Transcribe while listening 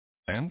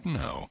And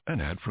now, an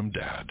ad from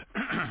Dad.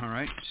 All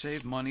right.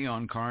 Save money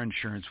on car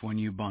insurance when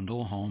you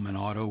bundle home and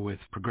auto with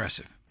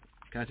Progressive.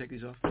 Can I take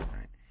these off? All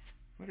right.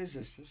 What is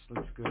this? This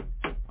looks good.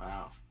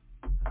 Wow.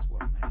 That's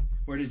well made.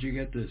 Where did you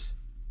get this?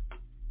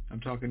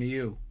 I'm talking to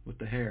you with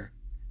the hair.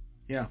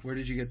 Yeah, where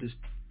did you get this?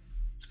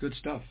 It's good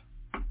stuff.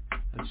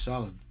 That's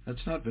solid. That's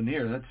not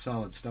veneer. That's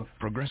solid stuff.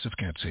 Progressive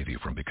can't save you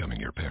from becoming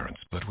your parents,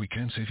 but we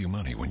can save you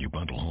money when you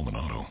bundle home and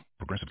auto.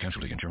 Progressive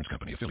Casualty Insurance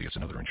Company, affiliates,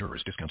 and other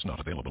insurers. Discounts not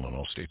available in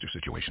all states or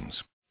situations.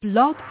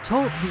 Blog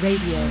Talk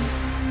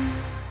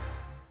Radio.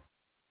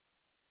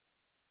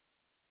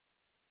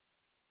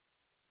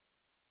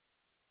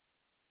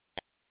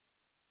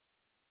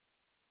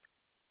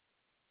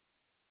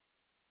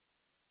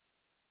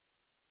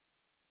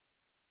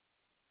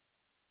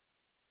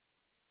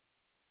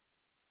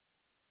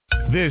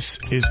 This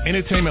is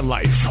Entertainment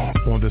Life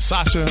on The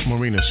Sasha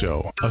Marina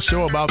Show, a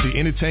show about the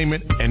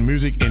entertainment and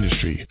music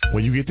industry,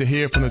 where you get to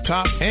hear from the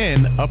top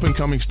and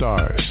up-and-coming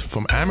stars,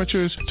 from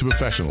amateurs to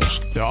professionals.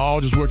 They're all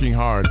just working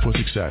hard for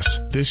success.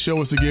 This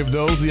show is to give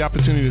those the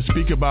opportunity to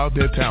speak about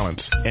their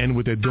talents and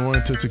what they're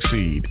doing to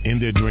succeed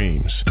in their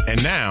dreams.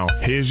 And now,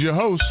 here's your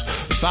host,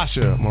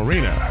 Sasha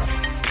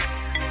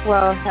Marina.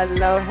 Well,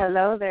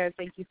 hello there.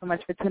 Thank you so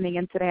much for tuning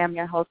in today. I'm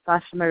your host,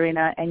 Sasha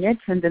Marina, and you're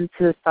tuned into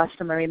The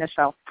Sasha Marina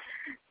Show.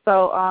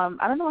 So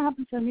I don't know what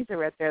happened to the music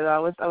right there,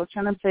 though. I was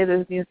trying to play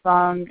this new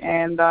song,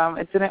 and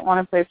it didn't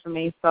want to play for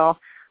me, so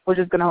we're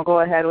just going to go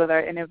ahead with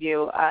our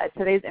interview.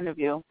 Today's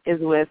interview is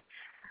with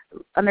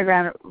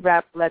underground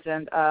rap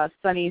legend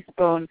Sonny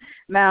Spoon.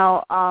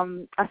 Now,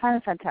 I find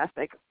it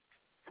fantastic.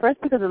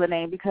 First, because of the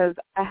name, because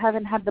I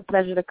haven't had the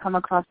pleasure to come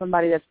across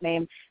somebody that's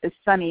name is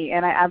Sonny,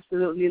 and I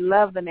absolutely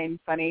love the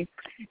name Sonny.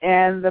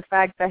 And the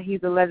fact that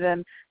he's a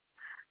legend,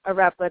 a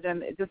rap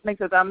legend, it just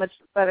makes it that much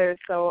better.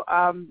 So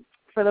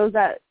for those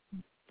that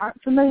aren't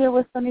familiar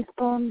with Sonny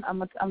Spoon,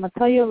 I'm gonna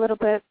tell you a little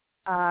bit,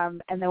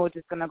 and then we're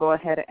just going to go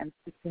ahead and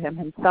speak to him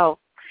himself.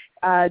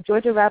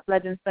 Georgia rap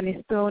legend Sonny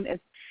Spoon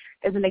is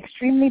an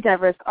extremely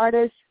diverse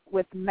artist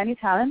with many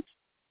talents,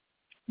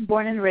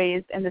 born and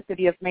raised in the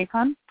city of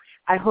Macon.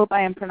 I hope I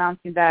am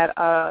pronouncing that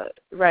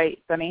right,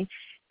 Sonny.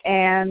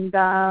 And,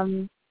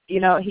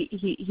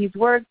 he's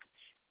worked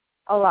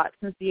a lot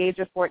since the age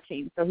of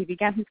 14. So he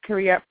began his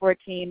career at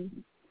 14,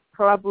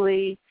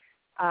 probably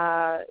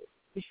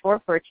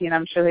before 14.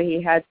 I'm sure that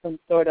he had some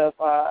sort of,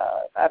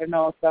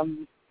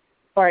 some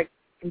spark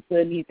into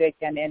the music,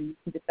 and then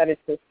he decided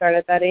to start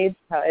at that age,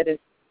 how it is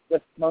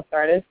with most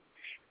artists.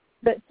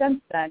 But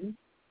since then,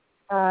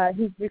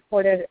 he's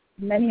recorded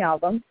many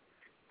albums,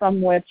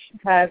 some which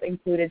have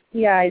included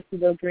T.I.,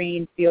 CeeLo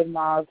Green, Field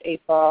Mob,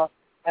 A-Fall,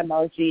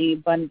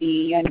 MLG,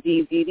 Bundy, and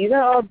DZ. These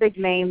are all big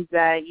names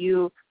that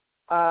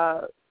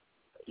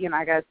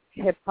I guess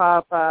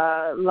hip-hop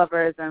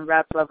lovers and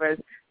rap lovers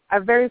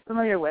are very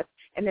familiar with.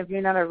 And if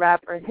you're not a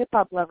rap or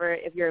hip-hop lover,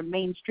 if you're a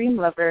mainstream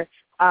lover,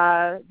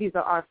 these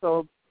are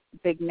also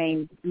big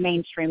names,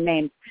 mainstream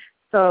names.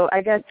 So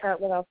I guess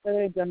without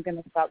further ado, I'm going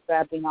to stop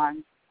babbling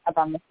on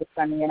about Mr.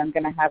 Sonny, and I'm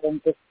going to have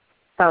him just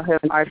tell him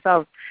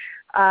ourselves.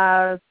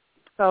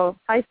 So,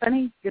 hi,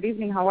 Sonny. Good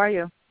evening. How are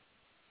you?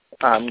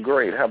 I'm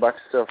great. How about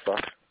yourself, sir?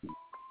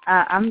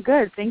 I'm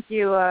good. Thank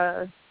you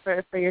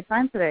for your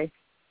time today.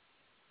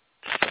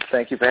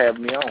 Thank you for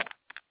having me on.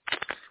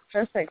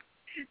 Perfect.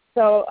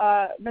 So,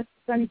 Mr.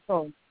 Sonny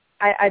Spoon,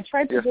 I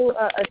tried to do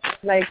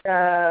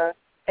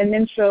an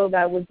intro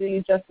that would do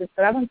you justice,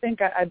 but I don't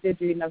think I did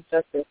you enough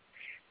justice.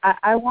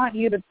 I want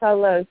you to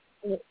tell us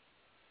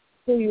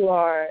who you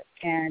are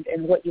and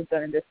what you've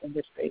done in this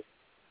industry.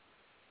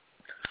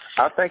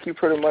 I think you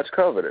pretty much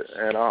covered it,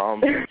 and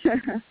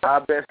I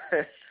bet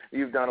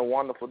you've done a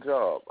wonderful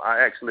job. I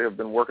actually have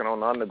been working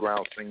on the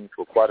underground scene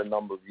for quite a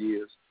number of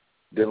years,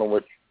 dealing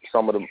with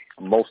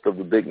most of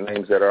the big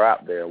names that are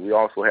out there. We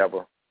also have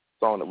a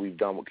song that we've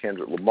done with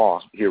Kendrick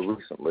Lamar here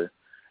recently,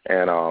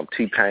 and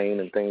T-Pain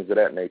and things of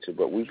that nature.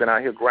 But we've been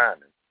out here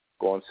grinding,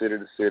 going city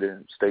to city,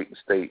 state to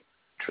state,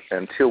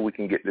 until we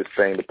can get this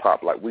thing to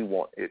pop like we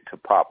want it to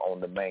pop on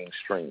the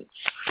mainstream.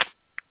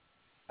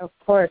 Of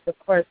course.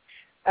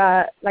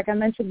 Like I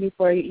mentioned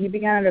before, you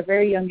began at a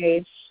very young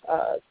age,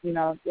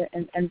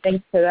 and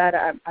thanks to that,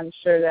 I'm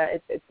sure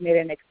that it's made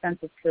an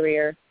extensive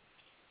career.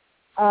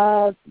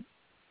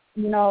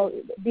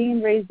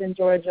 Being raised in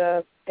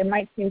Georgia, it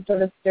might seem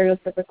sort of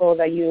stereotypical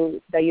that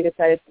you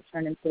decided to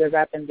turn into the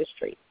rap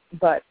industry,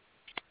 but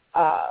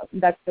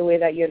that's the way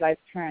that your life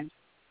turned.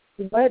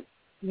 What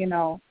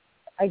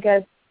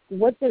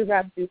did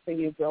rap do for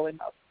you growing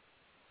up?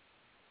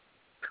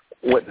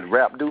 What did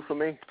rap do for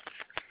me?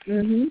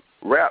 Mm-hmm.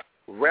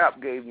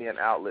 Rap gave me an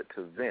outlet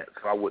to vent,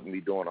 so I wouldn't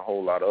be doing a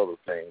whole lot of other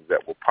things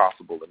that were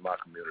possible in my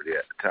community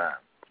at the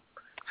time.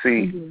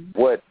 See,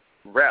 what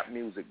rap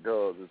music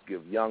does is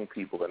give young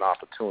people an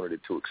opportunity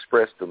to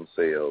express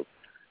themselves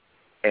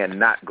and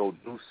not go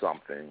do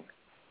something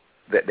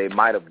that they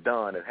might have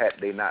done had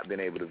they not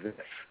been able to vent.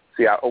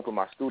 See, I open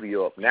my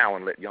studio up now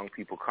and let young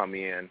people come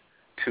in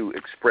to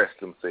express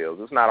themselves.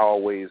 It's not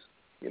always,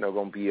 going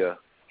to be a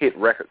hit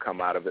record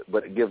come out of it,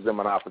 but it gives them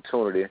an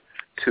opportunity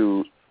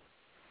to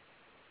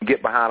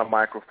get behind a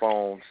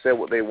microphone, say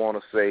what they want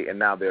to say, and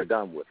now they're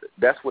done with it.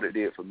 That's what it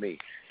did for me.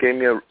 Gave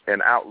me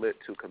an outlet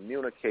to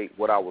communicate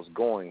what I was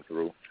going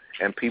through,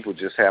 and people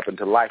just happened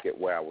to like it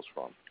where I was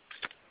from.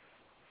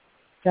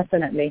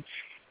 Definitely.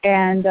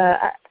 And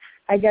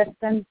I guess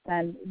since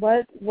then,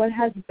 what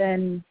has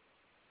been,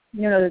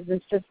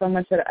 there's just so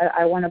much that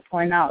I want to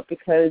point out,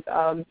 because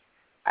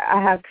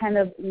I have kind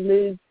of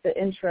lose the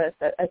interest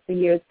as the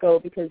years go,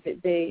 because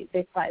they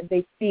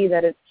see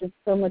that it's just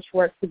so much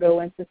work to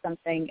go into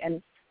something,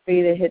 and for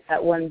you to hit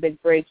that one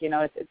big break,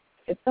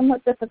 it's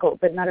somewhat difficult,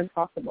 but not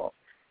impossible.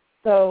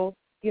 So,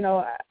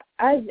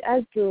 as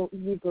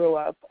you grew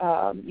up,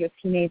 your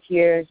teenage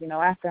years,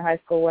 after high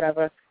school,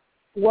 whatever,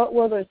 what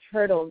were those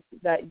hurdles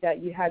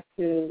that you had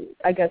to,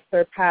 I guess,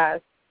 surpass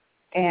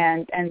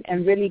and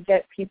really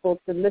get people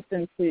to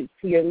listen to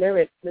your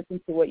lyrics, listen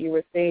to what you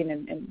were saying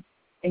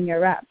in your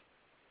rap?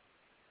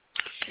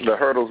 The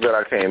hurdles that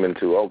I came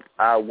into,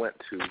 I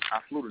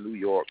flew to New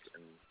York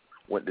and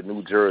went to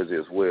New Jersey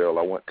as well.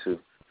 I went to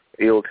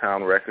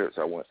Illtown Records.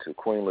 I went to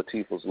Queen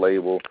Latifah's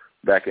label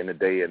back in the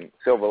day, and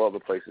several other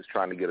places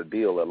trying to get a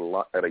deal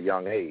at a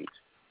young age.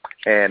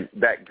 And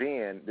back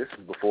then, this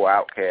is before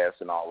Outkast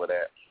and all of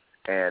that,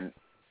 and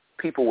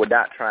people were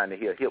not trying to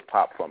hear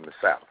hip-hop from the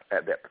South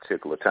at that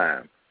particular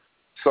time.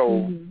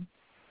 So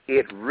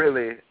it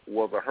really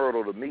was a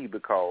hurdle to me,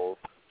 because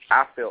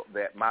I felt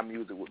that my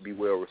music would be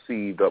well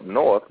received up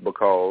north,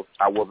 because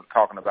I wasn't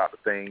talking about the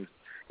things,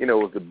 it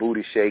was the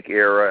booty shake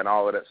era and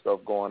all of that stuff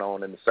going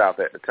on in the South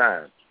at the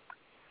time.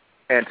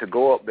 And to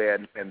go up there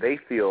and they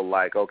feel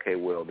like, okay,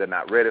 well, they're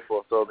not ready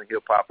for a Southern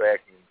hip-hop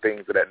act and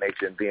things of that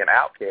nature, and then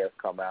Outkast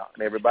come out,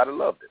 and everybody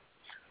loved it.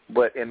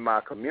 But in my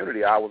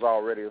community, I was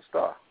already a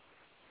star.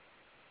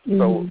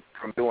 So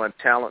from doing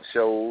talent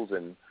shows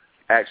and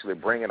actually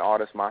bringing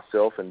artists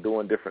myself and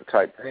doing different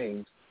type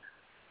things,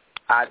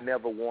 I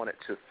never wanted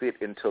to fit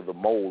into the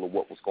mold of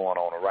what was going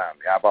on around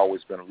me. I've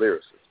always been a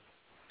lyricist.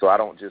 So I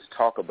don't just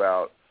talk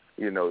about,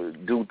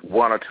 do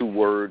one or two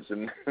words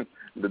and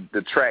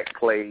the track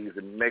plays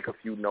and make a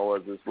few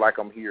noises like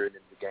I'm hearing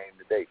in the game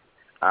today.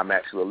 I'm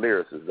actually a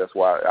lyricist. That's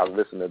why I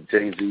listen to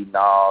Jay-Z,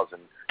 Nas,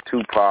 and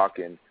Tupac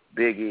and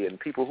Biggie and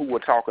people who were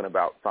talking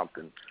about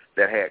something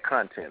that had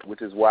content,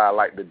 which is why I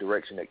like the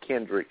direction that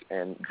Kendrick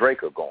and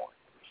Drake are going.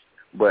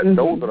 But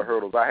those are the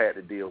hurdles I had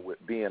to deal with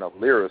being a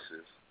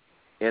lyricist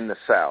in the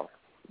South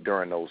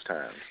during those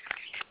times.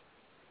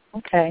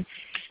 Okay.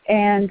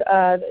 And,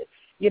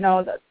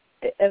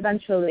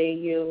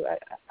 eventually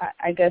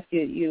I guess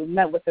you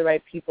met with the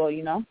right people,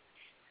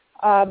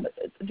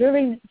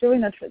 During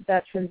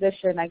that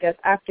transition, I guess,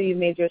 after you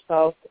made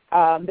yourself,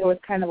 there was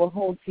kind of a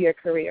hold to your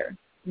career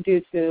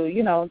due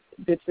to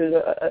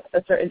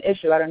a certain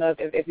issue. I don't know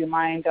if you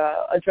mind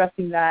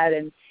addressing that,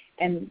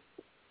 and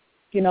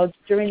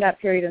during that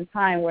period in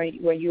time where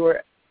you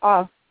were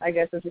off, I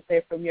guess, as you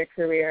say, from your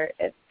career,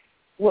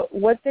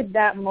 what did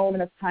that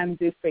moment of time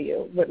do for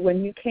you?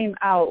 When you came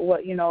out,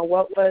 what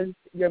was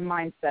your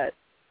mindset?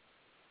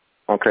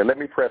 Okay, let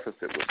me preface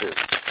it with this.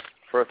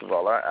 First of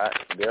all,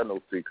 there are no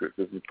secrets.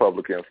 This is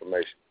public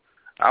information.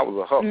 I was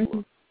a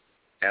hustler,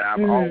 and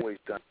I've always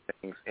done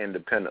things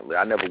independently.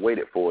 I never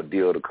waited for a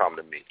deal to come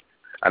to me.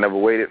 I never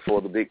waited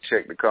for the big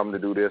check to come to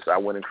do this. I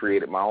went and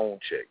created my own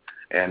check.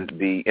 And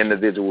the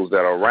individuals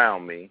that are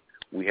around me,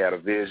 we had a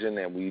vision,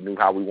 and we knew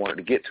how we wanted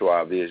to get to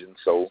our vision.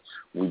 So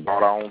we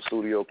bought our own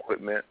studio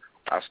equipment.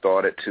 I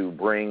started to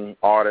bring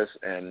artists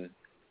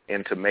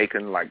into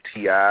Macon, like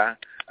T.I.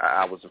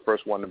 I was the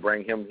first one to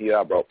bring him here.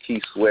 I brought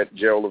Keith Sweat,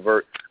 Gerald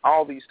Levert,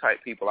 all these type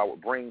people. I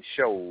would bring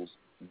shows,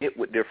 get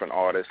with different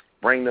artists,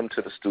 bring them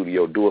to the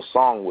studio, do a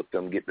song with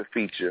them, get the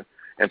feature,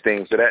 and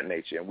things of that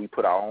nature. And we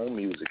put our own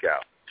music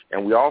out.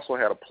 And we also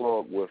had a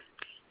plug with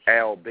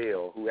Al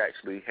Bell, who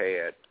actually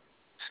had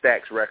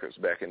Stax Records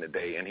back in the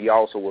day, and he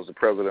also was the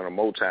president of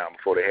Motown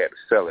before they had to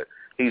sell it.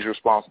 He's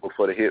responsible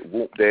for the hit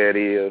Whoop, There It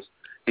Is.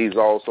 He's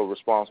also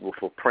responsible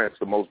for Prince,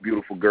 The Most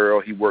Beautiful Girl.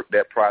 He worked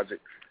that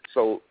project.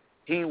 So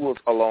he was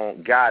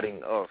along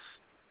guiding us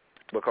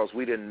because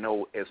we didn't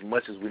know as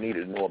much as we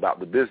needed to know about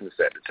the business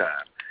at the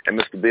time. And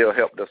Mr. Bell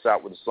helped us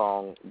out with a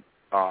song.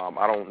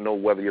 I don't know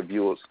whether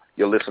your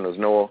listeners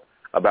know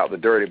about the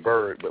Dirty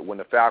Bird, but when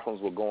the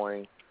Falcons were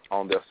going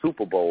on their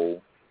Super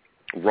Bowl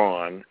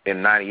run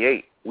in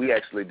 '98, I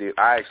actually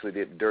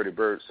did the Dirty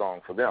Bird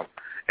song for them.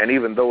 And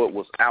even though it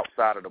was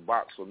outside of the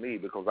box for me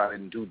because I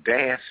didn't do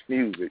dance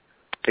music,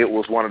 it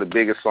was one of the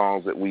biggest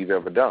songs that we've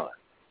ever done.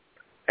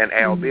 And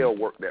Al Bell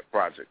worked that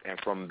project. And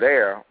from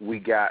there,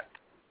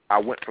 I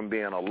went from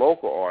being a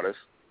local artist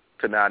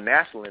to now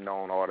nationally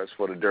known artist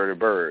for the Dirty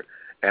Bird.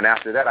 And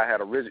after that, I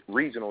had a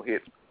regional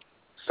hit,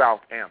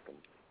 South Anthem.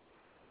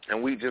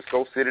 And we just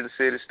go city to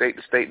city, state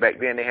to state. Back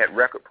then, they had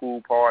record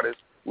pool parties.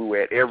 We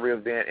were at every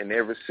event in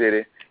every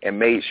city and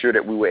made sure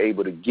that we were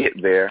able to get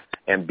there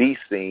and be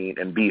seen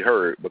and be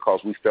heard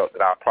because we felt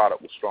that our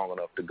product was strong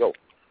enough to go.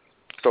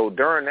 So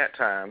during that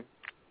time,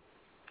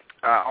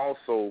 I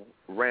also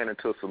ran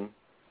into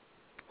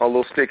a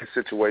little sticky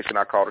situation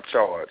I called a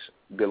charge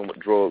dealing with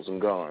drugs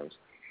and guns.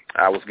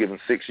 I was given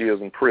 6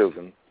 years in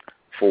prison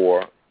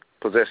for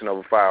possession of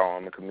a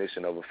firearm and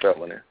commission of a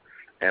felony,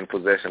 and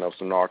possession of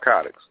some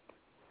narcotics.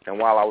 And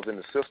while I was in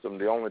the system,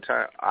 the only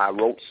time I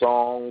wrote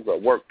songs, I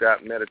worked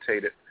out,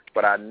 meditated,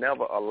 but I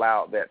never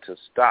allowed that to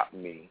stop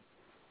me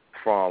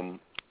from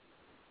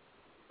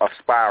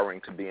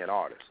aspiring to be an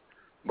artist.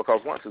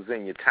 Because once it's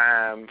in your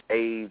time,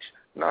 age,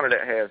 none of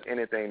that has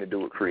anything to do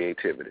with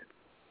creativity.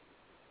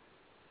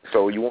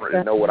 So you wanted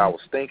to know what I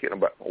was thinking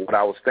about. What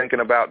I was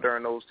thinking about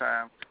during those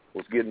times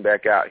was getting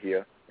back out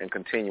here and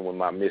continuing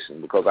my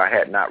mission, because I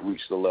had not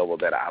reached the level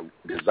that I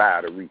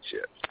desire to reach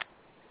yet.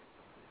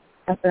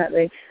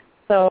 Definitely.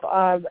 So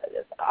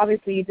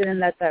obviously you didn't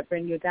let that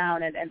bring you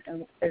down, and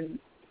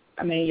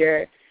I mean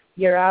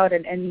you're out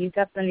and you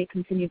definitely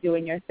continue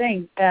doing your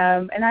thing,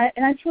 and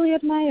I truly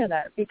admire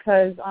that,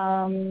 because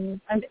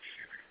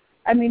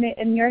I mean,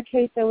 in your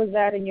case, there was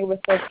that, and you were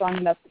still strong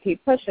enough to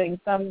keep pushing.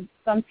 Some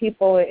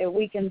people, it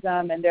weakens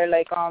them, and they're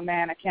like, oh,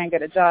 man, I can't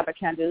get a job, I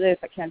can't do this,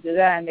 I can't do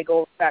that, and they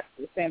go back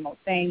to the same old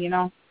thing, you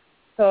know?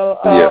 So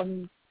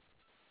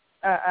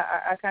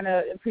I kind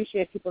of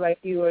appreciate people like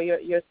you or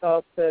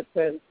yourself to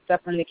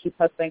definitely keep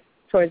hustling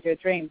towards your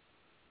dreams.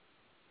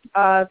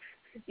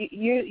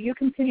 You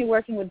continue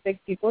working with big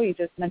people. You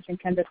just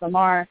mentioned Kendrick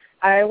Lamar.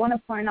 I want to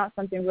point out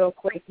something real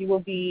quick. You will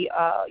be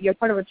you're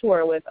part of a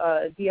tour with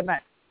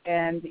DMX.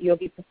 And you'll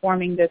be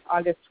performing this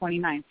August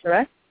 29th,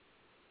 correct?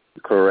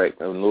 Correct,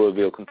 in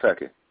Louisville,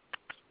 Kentucky.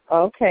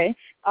 Okay.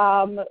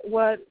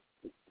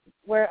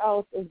 Where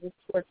else is this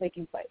tour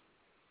taking place?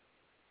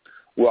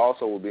 We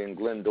also will be in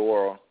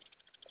Glendora,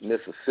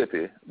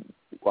 Mississippi,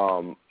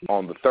 on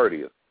the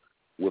 30th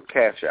with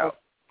Cash Out.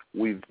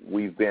 We've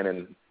been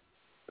in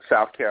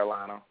South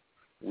Carolina.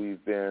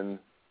 We've been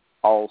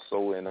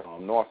also in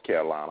North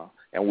Carolina,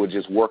 and we're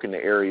just working the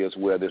areas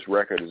where this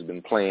record has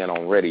been playing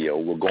on radio.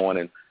 We're going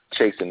and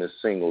chasing this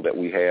single that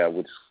we have,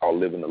 which is called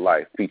Living the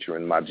Life,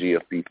 featuring my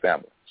GFB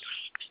family.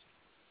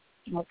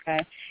 Okay.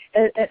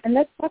 And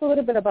let's talk a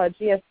little bit about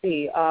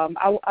GFB.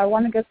 I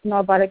want to get to know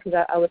about it,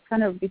 because I was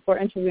kind of, before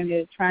interviewing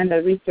you, trying to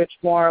research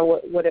more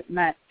what it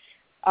meant.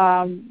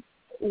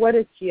 What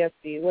is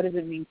GFB? What does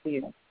it mean to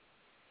you?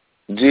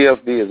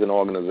 GFB is an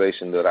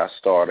organization that I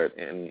started,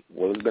 and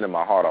it's been in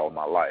my heart all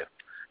my life,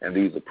 and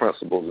these are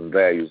principles and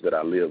values that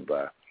I live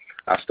by.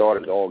 I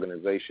started the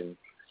organization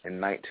in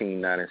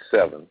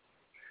 1997,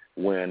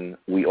 when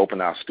we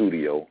opened our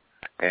studio,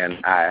 and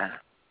I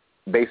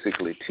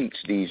basically teach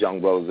these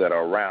young brothers that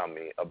are around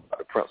me about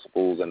the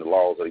principles and the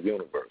laws of the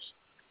universe,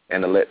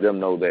 and to let them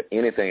know that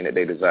anything that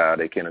they desire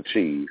they can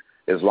achieve,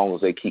 as long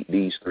as they keep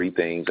these three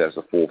things as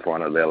the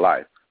forefront of their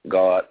life: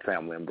 God,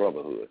 family, and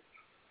brotherhood.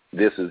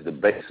 This is the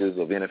basis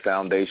of any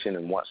foundation,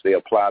 and once they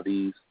apply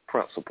these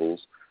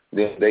principles,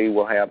 then they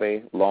will have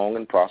a long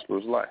and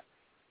prosperous life.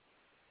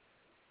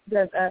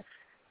 Yes,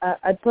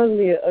 I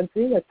totally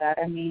agree with that.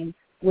 I mean,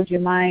 would you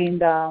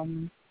mind,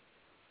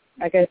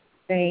 I guess,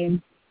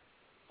 saying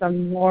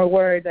some more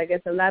words, I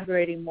guess,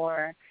 elaborating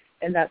more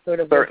in that sort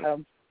of way?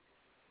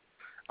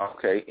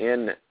 Okay.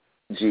 In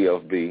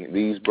GFB,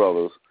 these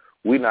brothers,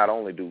 we not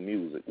only do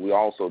music, we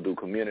also do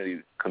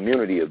community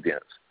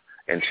events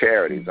and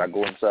charities. I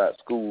go inside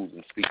schools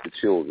and speak to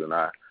children.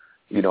 I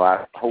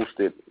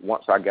hosted,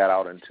 once I got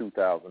out in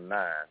 2009,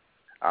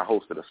 I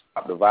hosted a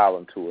Stop the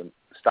Violence tour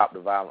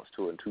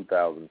in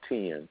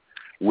 2010,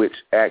 which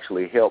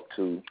actually helped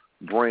to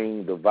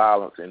bring the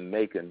violence in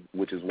Macon,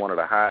 which is one of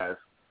the highest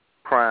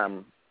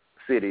crime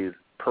cities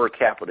per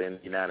capita in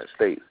the United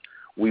States.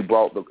 Due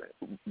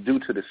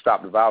to the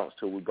Stop the Violence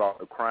tour, we brought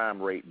the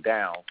crime rate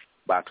down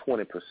by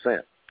 20%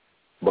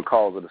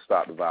 because of the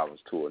Stop the Violence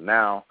tour.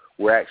 Now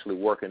we're actually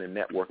working and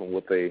networking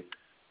with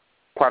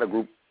quite a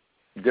group,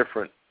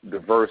 different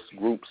diverse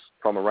groups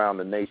from around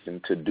the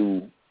nation to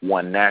do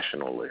one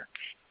nationally.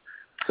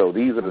 So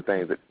these are the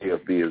things that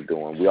GFB is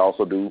doing. We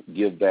also do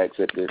give backs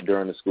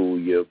during the school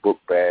year, book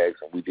bags,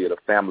 and we did a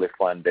family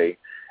fun day,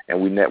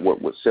 and we network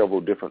with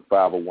several different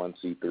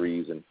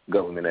 501c3s and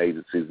government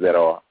agencies that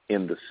are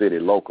in the city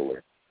locally.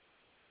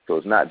 So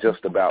it's not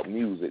just about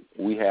music.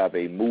 We have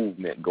a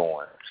movement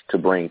going to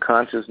bring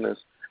consciousness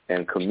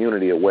and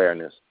community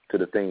awareness to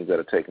the things that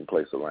are taking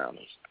place around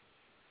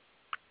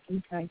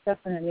us. Okay,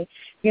 definitely.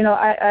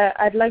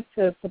 I'd like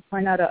to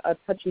point out a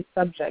touchy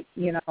subject.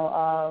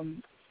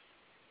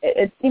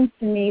 It seems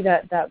to me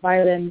that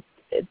violence,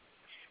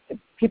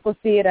 people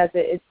see it as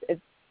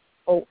it's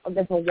a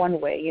one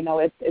way.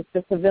 It's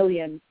the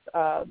civilians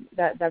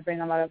that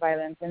bring a lot of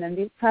violence. And in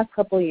these past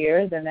couple of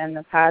years, and then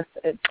the past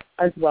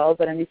as well,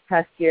 but in these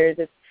past years,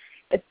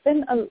 it's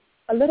been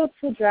a little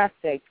too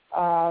drastic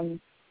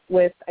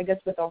with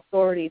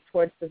authority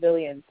towards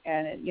civilians.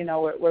 And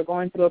we're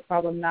going through a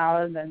problem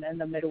now in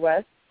the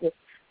Midwest,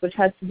 which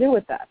has to do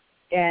with that.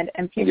 And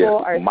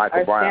people are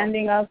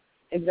standing up.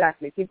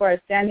 Exactly. People are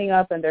standing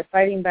up and they're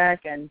fighting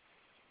back,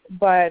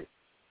 but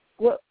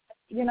what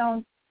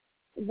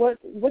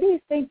do you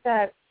think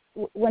that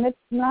when it's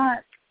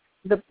not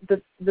the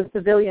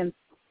civilians'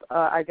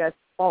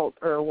 fault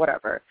or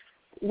whatever,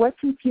 what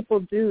can people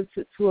do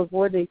to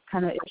avoid these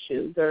kind of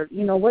issues? Or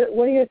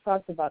what are your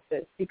thoughts about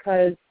this?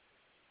 Because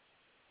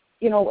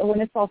when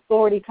it's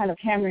authority kind of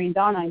hammering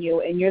down on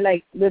you and you're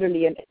like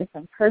literally an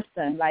innocent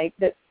person, like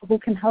that, who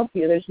can help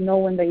you? There's no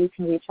one that you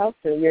can reach out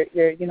to.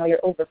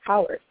 You're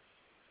overpowered.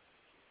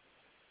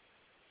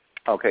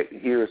 Okay,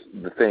 here's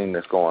the thing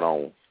that's going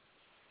on.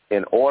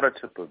 In order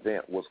to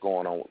prevent what's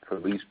going on with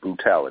police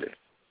brutality,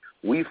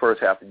 we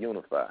first have to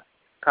unify.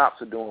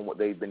 Cops are doing what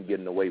they've been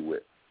getting away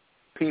with.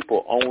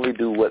 People only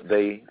do what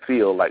they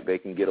feel like they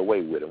can get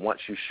away with. And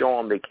once you show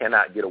them they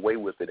cannot get away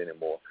with it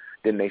anymore,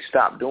 then they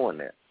stop doing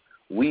that.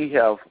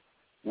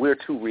 We're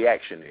too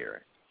reactionary.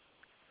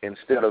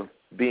 Instead of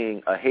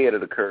being ahead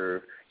of the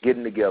curve,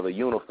 getting together,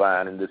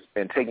 unifying,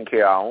 and taking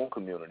care of our own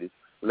communities,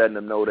 letting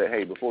them know that,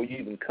 hey, before you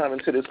even come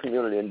into this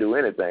community and do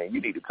anything,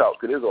 you need to talk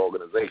to this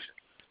organization,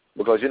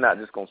 because you're not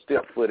just going to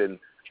step foot and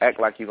act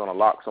like you're going to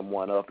lock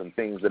someone up and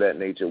things of that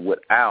nature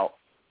without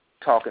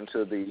talking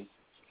to the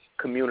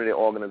community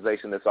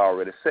organization that's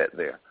already set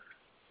there.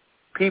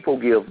 People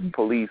give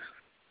police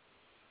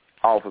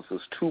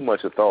officers too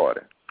much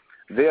authority.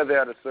 They're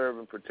there to serve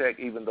and protect,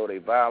 even though they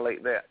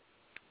violate that.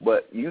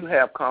 But you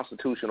have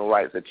constitutional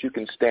rights that you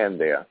can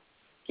stand there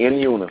in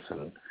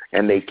unison,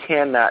 and they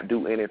cannot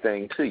do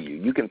anything to you.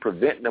 You can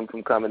prevent them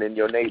from coming in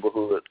your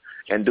neighborhood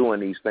and doing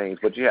these things,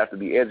 but you have to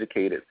be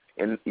educated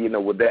and,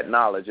 with that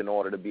knowledge in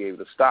order to be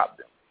able to stop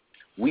them.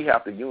 We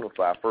have to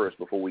unify first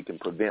before we can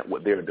prevent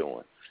what they're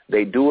doing.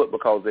 They do it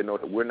because they know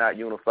that we're not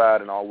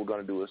unified, and all we're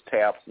going to do is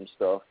tap some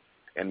stuff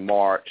and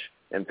march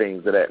and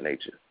things of that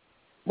nature.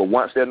 But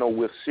once they know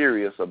we're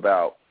serious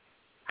about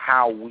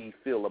how we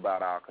feel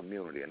about our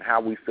community and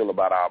how we feel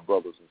about our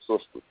brothers and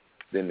sisters,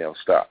 then they'll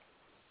stop.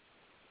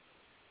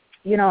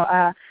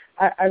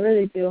 I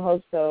really do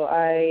hope so.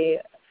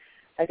 I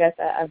guess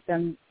I've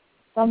been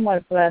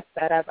somewhat blessed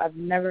that I've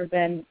never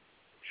been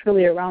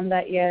truly around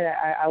that yet.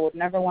 I would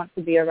never want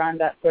to be around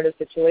that sort of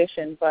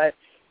situation, but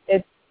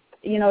it's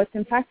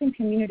impacting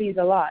communities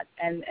a lot,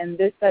 and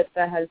this that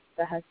has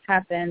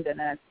happened and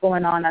that's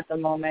going on at the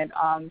moment.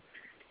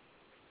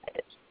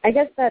 I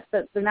guess that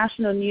the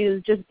national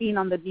news, just being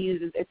on the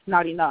news, it's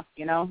not enough,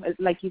 It's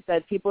like you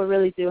said, people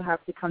really do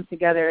have to come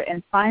together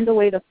and find a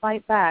way to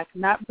fight back,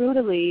 not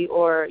brutally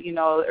or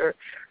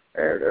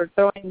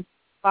throwing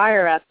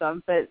fire at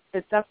them, but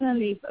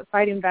definitely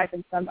fighting back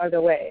in some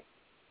other way.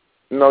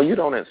 No, you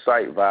don't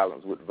incite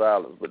violence with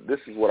violence, but this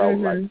is what I would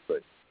like to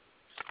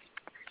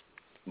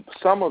say.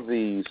 Some of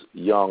these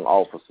young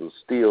officers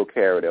still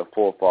carry their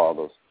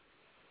forefathers'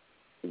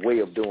 way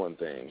of doing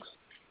things.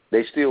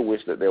 They still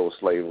wish that there was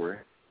slavery.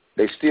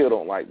 They still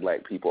don't like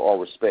black people or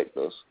respect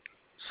us.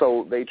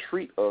 So they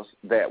treat us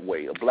that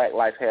way. A black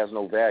life has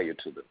no value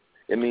to them.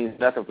 It means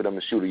nothing for them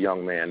to shoot a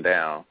young man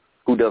down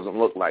who doesn't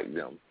look like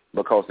them,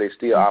 because they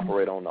still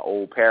operate on the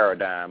old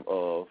paradigm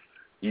of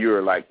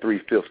you're like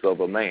 3/5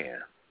 of a man.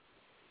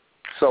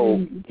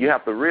 So you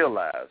have to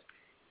realize,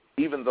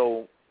 even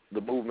though the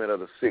movement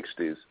of the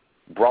 60s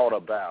brought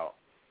about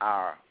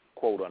our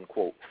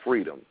quote-unquote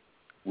freedom,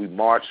 we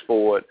marched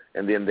for it,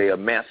 and then they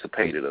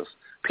emancipated us.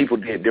 People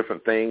did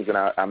different things, and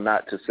I'm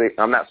not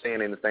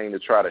saying anything to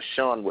try to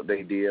shun what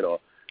they did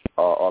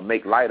or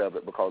make light of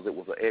it, because it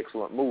was an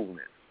excellent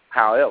movement.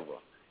 However,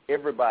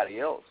 everybody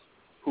else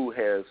who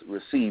has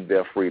received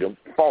their freedom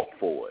fought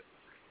for it.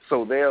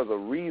 So there's a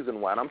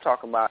reason why, and I'm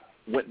talking about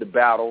went to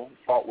battle,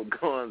 fought with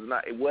guns,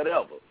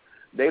 whatever.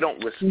 They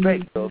don't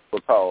respect us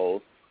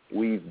because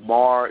we've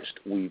marched,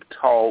 we've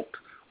talked,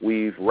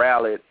 we've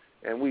rallied,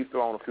 and we've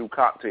thrown a few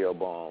cocktail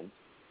bombs.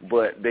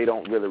 But they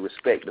don't really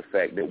respect the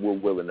fact that we're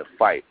willing to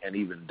fight and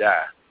even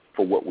die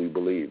for what we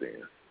believe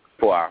in,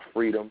 for our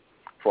freedom,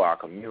 for our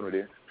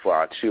community, for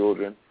our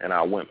children, and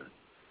our women.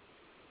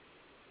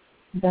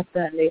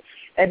 Definitely.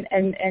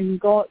 And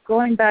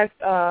going back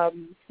to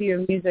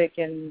your music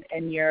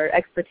and your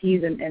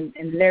expertise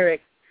in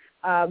lyrics,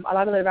 a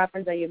lot of the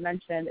rappers that you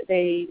mentioned,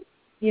 they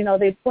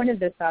pointed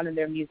this out in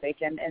their music,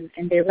 and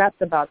they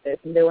rapped about this,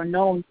 and they were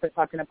known for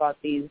talking about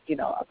these,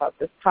 about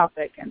this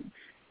topic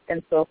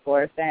and so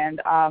forth,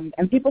 and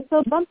people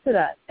still bump to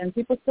that, and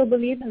people still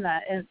believe in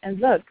that, and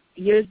look,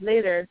 years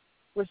later,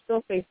 we're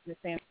still facing the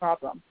same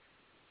problem.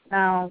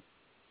 Now,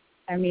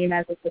 I mean,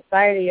 as a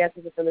society, as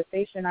a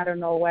civilization, I don't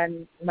know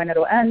when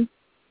it'll end,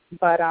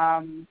 but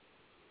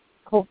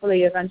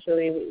hopefully,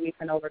 eventually, we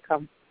can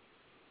overcome.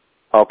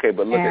 Okay,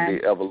 but look at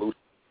the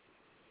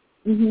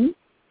evolution.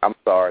 I'm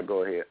sorry,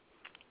 go ahead.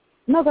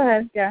 No, go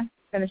ahead, yeah,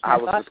 finish my thought.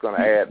 I was just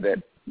going to add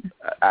that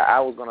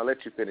I was going to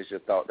let you finish your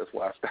thought, that's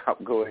why I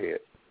stopped. Go ahead.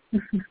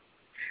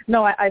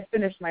 No, I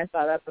finished my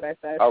thought. That's what I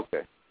said.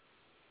 Okay.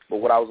 But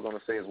what I was going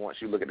to say is,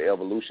 once you look at the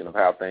evolution of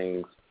how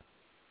things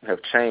have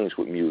changed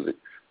with music,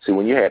 see,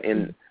 when you had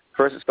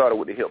first it started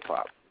with the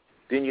hip-hop.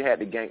 Then you had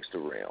the gangster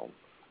realm.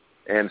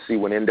 And see,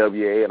 when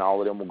NWA and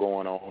all of them were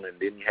going on, and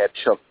then you had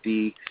Chuck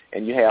D,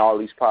 and you had all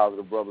these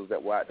positive brothers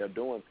that were out there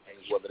doing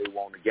things, whether they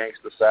were on the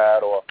gangster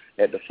side or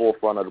at the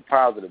forefront of the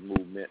positive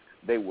movement,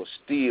 they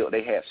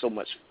had so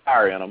much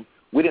fire in them.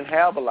 We didn't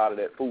have a lot of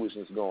that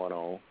foolishness going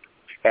on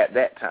at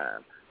that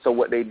time. So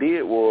what they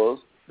did was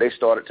they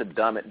started to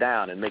dumb it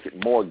down and make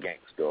it more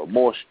gangster or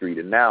more street.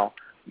 And now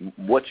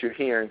what you're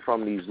hearing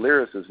from these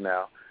lyricists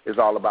now, is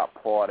all about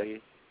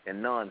party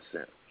and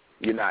nonsense.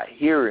 You're not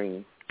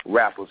hearing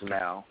rappers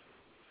now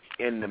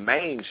in the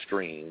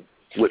mainstream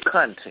with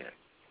content.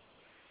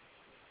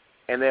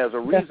 And there's a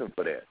reason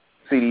for that.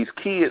 See, these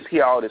kids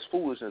hear all this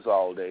foolishness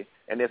all day,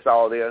 and that's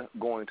all they're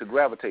going to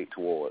gravitate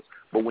towards.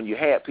 But when you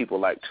had people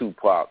like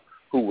Tupac,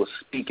 who was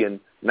speaking,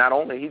 not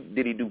only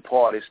did he do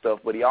party stuff,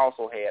 but he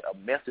also had a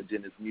message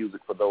in his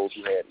music for those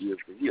who had ears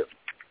to hear.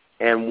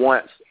 And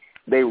once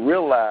they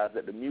realized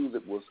that the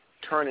music was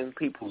turning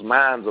people's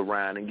minds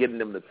around and getting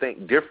them to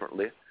think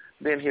differently,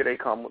 then here they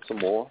come with some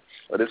more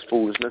of this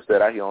foolishness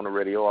that I hear on the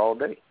radio all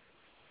day.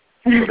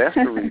 So that's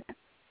the reason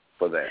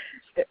for that.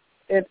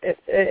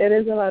 It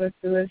is a lot of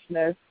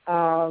foolishness,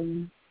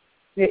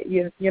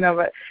 you know.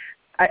 But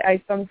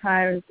I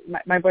sometimes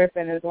my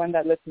boyfriend is one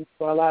that listens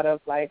to a lot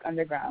of like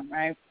underground,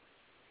 right?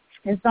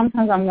 And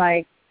sometimes I'm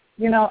like,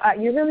 you know,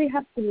 you really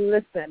have to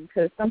listen,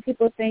 because some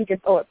people think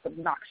it's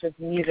obnoxious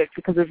music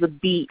because of the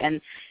beat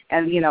and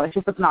you know, it's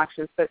just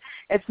obnoxious, but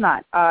it's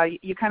not.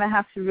 You kind of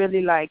have to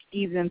really like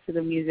ease into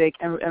the music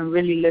and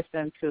really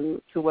listen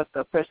to what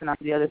the person on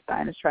the other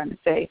side is trying to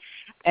say,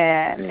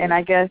 and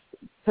I guess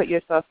put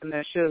yourself in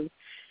their shoes.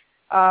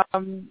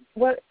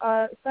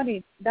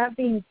 Sonny, that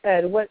being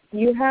said, what do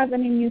you have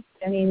any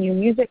new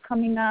music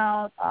coming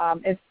out?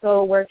 If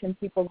so, where can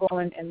people go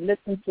and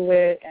listen to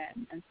it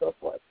and so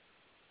forth?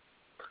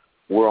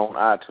 We're on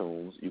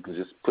iTunes. You can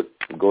just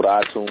go to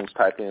iTunes,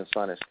 type in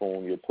Sonny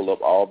Spoon. You'll pull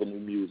up all the new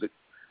music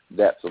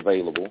that's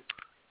available.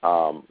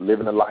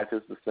 Living the Life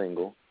is the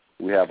single.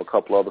 We have a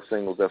couple other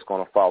singles that's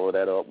going to follow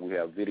that up. We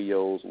have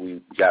videos.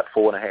 We got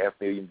 4.5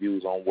 million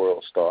views on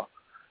World Star,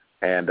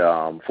 and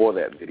for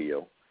that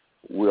video.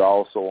 We're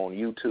also on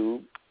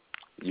YouTube.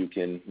 You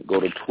can go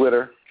to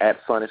Twitter at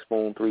Sonny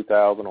Spoon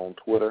 3000 on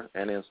Twitter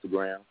and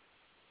Instagram,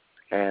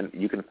 and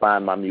you can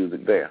find my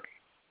music there.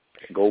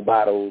 Go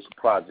buy those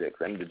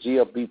projects. And the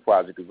GFB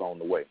project is on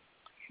the way.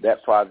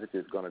 That project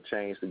is going to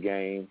change the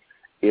game.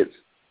 It's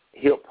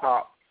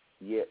hip-hop,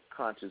 yet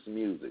conscious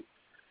music.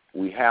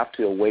 We have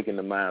to awaken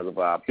the minds of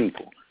our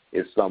people.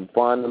 It's some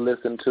fun to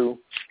listen to,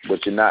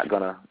 but you're not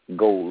going to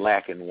go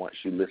lacking once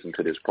you listen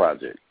to this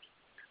project.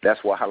 That's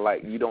why I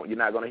like you're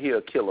not going to hear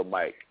Killer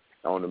Mike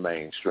on the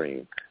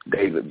mainstream,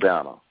 David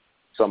Banner,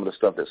 some of the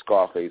stuff that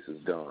Scarface has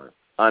done,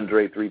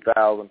 Andre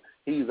 3000.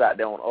 He's out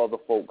there on other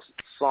folks'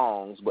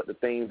 songs, but the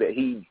things that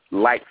he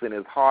likes in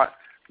his heart,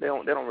 they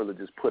don't really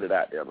just put it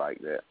out there like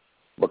that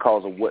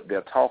because of what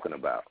they're talking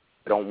about.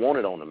 They don't want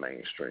it on the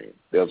mainstream.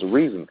 There's a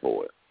reason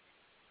for it.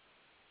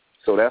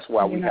 So that's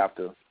why we have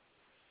to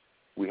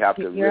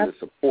really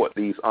support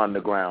these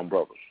underground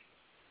brothers.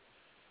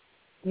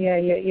 Yeah,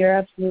 you're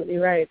absolutely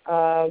right.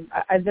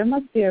 There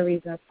must be a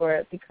reason for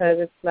it, because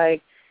it's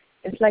like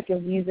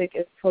if music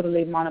is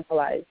totally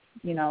monopolized.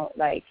 You know,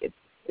 like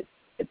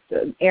it's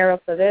an era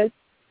for this,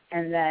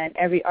 and then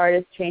every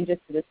artist changes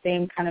to the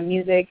same kind of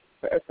music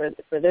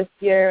for this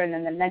year, and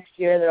then the next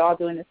year they're all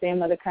doing the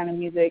same other kind of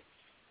music.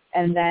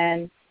 And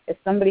then if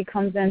somebody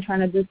comes in trying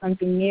to do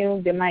something new,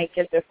 they might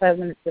get their 5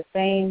 minutes of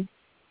fame,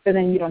 but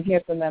then you don't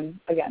hear from them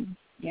again.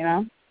 You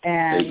know,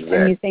 and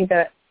you think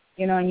that.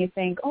 You know, and you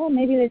think, oh,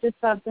 maybe they just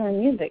stopped doing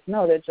music.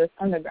 No, they're just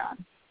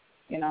underground,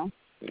 you know.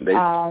 They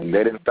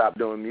didn't stop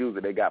doing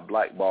music. They got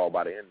blackballed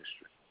by the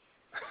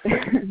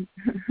industry.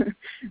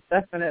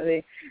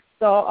 Definitely.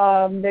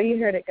 So there you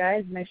heard it,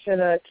 guys. Make sure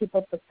to keep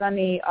up with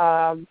Sonny.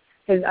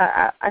 Because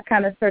I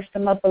kind of searched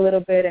him up a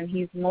little bit, and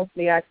he's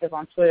mostly active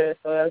on Twitter.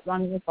 So as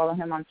long as you follow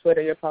him on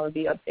Twitter, you'll probably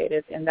be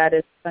updated. And that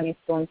is Sonny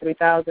Spoon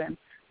 3000.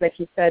 Like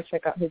he said,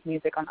 check out his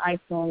music on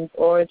iTunes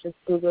or just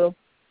Google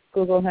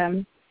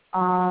him.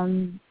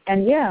 And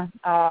yeah,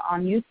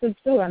 on YouTube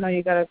too. I know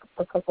you got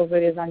a couple of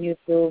videos on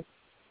YouTube.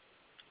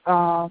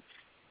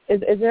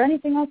 Is there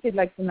anything else you'd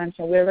like to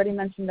mention? We already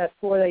mentioned that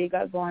tour that you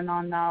got going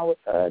on now with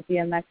the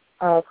DMX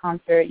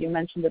concert. You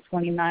mentioned the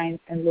 29th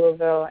in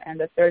Louisville and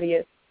the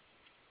 30th.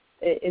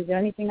 Is there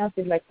anything else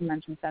you'd like to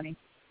mention, Sonny?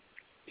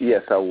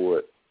 Yes, I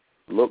would.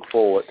 Look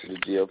forward to the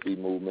GFB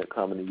movement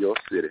coming to your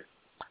city,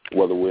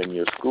 whether we're in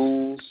your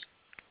schools,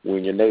 we're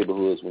in your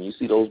neighborhoods. When you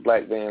see those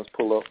black vans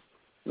pull up,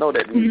 know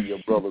that these are your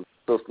brothers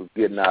and sisters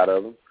getting out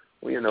of them.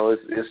 Well, you know,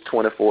 it's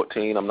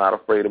 2014. I'm not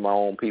afraid of my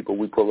own people.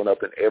 We're pulling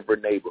up in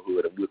every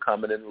neighborhood, and we're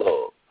coming in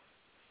love.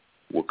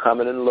 We're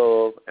coming in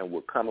love, and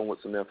we're coming with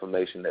some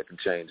information that can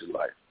change your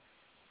life.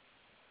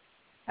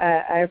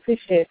 I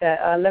appreciate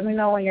that. Let me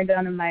know when you're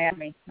down in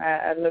Miami.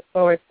 I look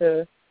forward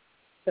to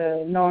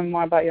knowing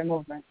more about your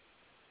movement.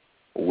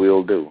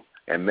 Will do.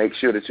 And make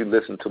sure that you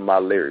listen to my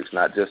lyrics,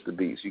 not just the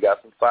beats. You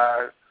got some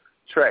fire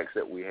tracks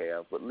that we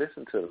have, but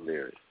listen to the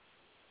lyrics.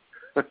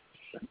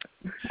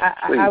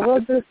 I will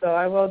do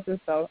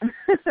so.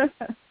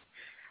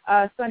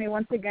 Sonny,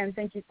 once again,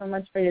 thank you so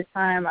much for your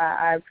time.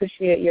 I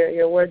appreciate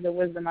your words of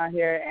wisdom out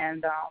here,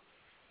 and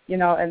you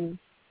know, and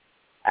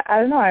I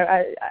don't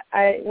know.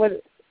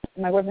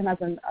 My boyfriend has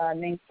a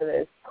name for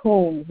this.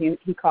 Coon,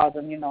 he calls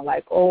them. You know,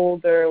 like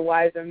older,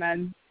 wiser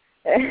men.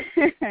 And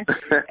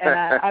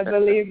I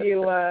believe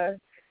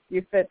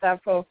you fit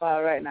that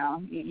profile right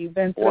now. You've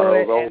been through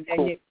it,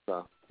 and you,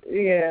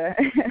 yeah.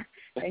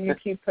 and you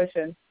keep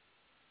pushing.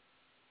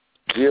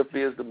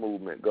 GFB is the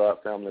movement, God,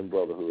 family, and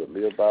brotherhood.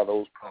 Live by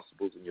those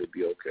principles, and you'll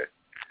be okay.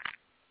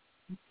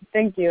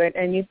 Thank you,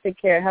 and you take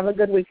care. Have a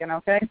good weekend,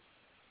 okay?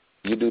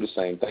 You do the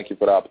same. Thank you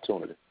for the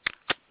opportunity.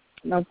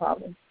 No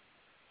problem.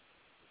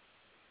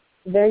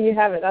 There you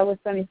have it. That was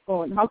Sonny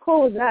Spoon. How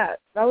cool was that?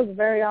 That was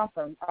very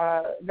awesome.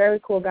 Very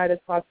cool guy to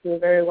talk to,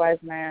 very wise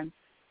man.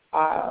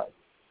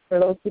 For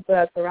those people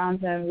that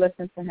surround him,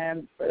 listen to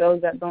him. For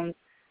those that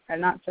are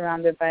not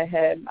surrounded by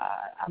him,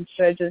 I'm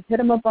sure just hit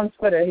him up on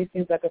Twitter. He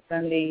seems like a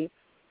friendly,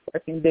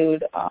 working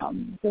dude.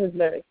 To his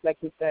lyrics, like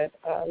he said.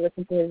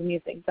 Listen to his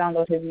music,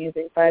 download his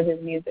music, buy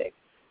his music.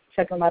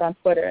 Check him out on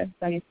Twitter,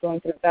 Sonny Spoon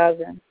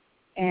 3000.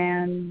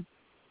 And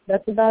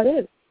that's about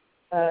it.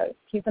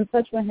 Keep in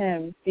touch with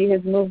him. See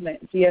his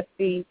movement,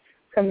 GFB,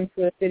 coming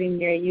to a city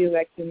near you,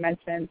 like you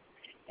mentioned.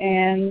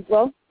 And,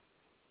 well,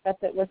 that's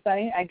it with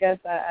Sonny. I guess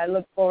I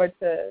look forward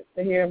to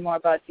hearing more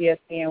about GFB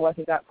and what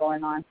he got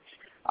going on.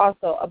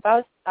 Also,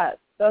 about us,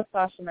 The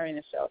Sasha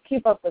Marina Show.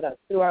 Keep up with us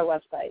through our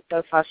website,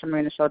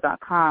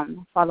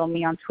 thesashamarinashow.com. Follow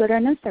me on Twitter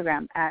and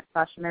Instagram at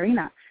Sasha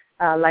Marina.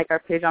 Like our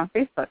page on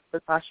Facebook,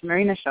 The Sasha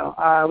Marina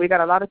Show. We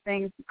got a lot of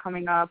things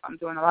coming up. I'm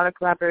doing a lot of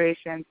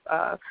collaborations,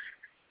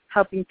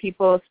 helping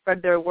people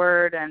spread their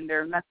word and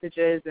their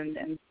messages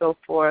and so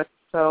forth.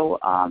 So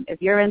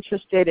if you're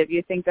interested, if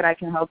you think that I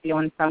can help you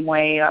in some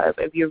way,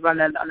 if you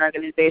run an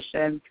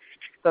organization,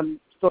 some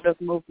sort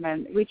of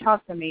movement, reach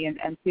out to me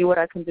and see what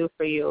I can do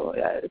for you.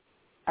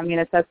 I mean,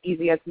 it's as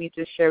easy as me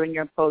just sharing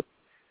your posts,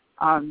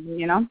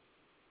 you know.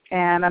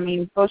 And, I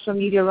mean, social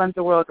media runs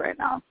the world right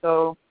now.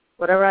 So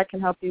whatever I can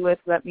help you with,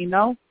 let me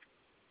know.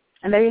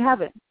 And there you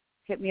have it.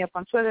 Hit me up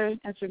on Twitter,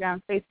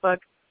 Instagram, Facebook.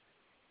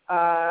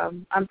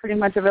 I'm pretty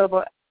much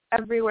available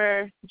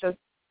everywhere, just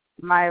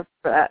my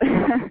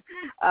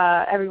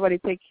everybody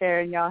take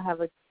care, and y'all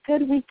have a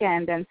good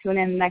weekend, and tune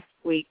in next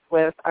week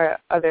with our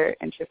other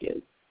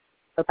interviews.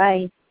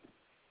 Bye-bye.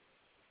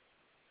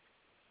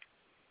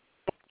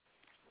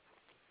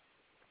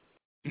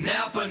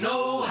 Napa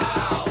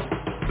know-how.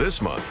 This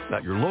month,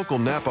 at your local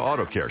Napa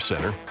Auto Care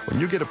Center, when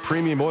you get a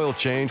premium oil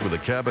change with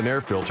a cabin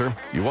air filter,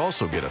 you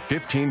also get a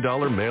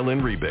 $15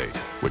 mail-in rebate,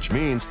 which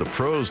means the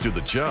pros do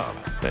the job,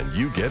 and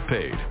you get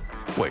paid.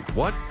 Wait,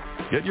 what?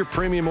 Get your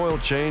premium oil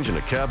change and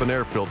a cabin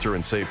air filter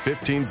and save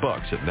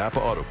 $15 at Napa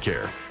Auto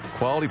Care.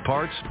 Quality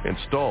parts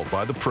installed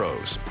by the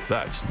pros.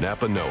 That's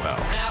Napa know-how.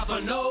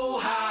 Napa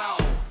know-how.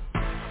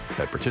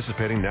 At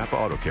participating Napa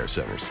Auto Care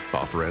Centers.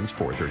 Offer ends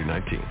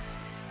 4/30/19.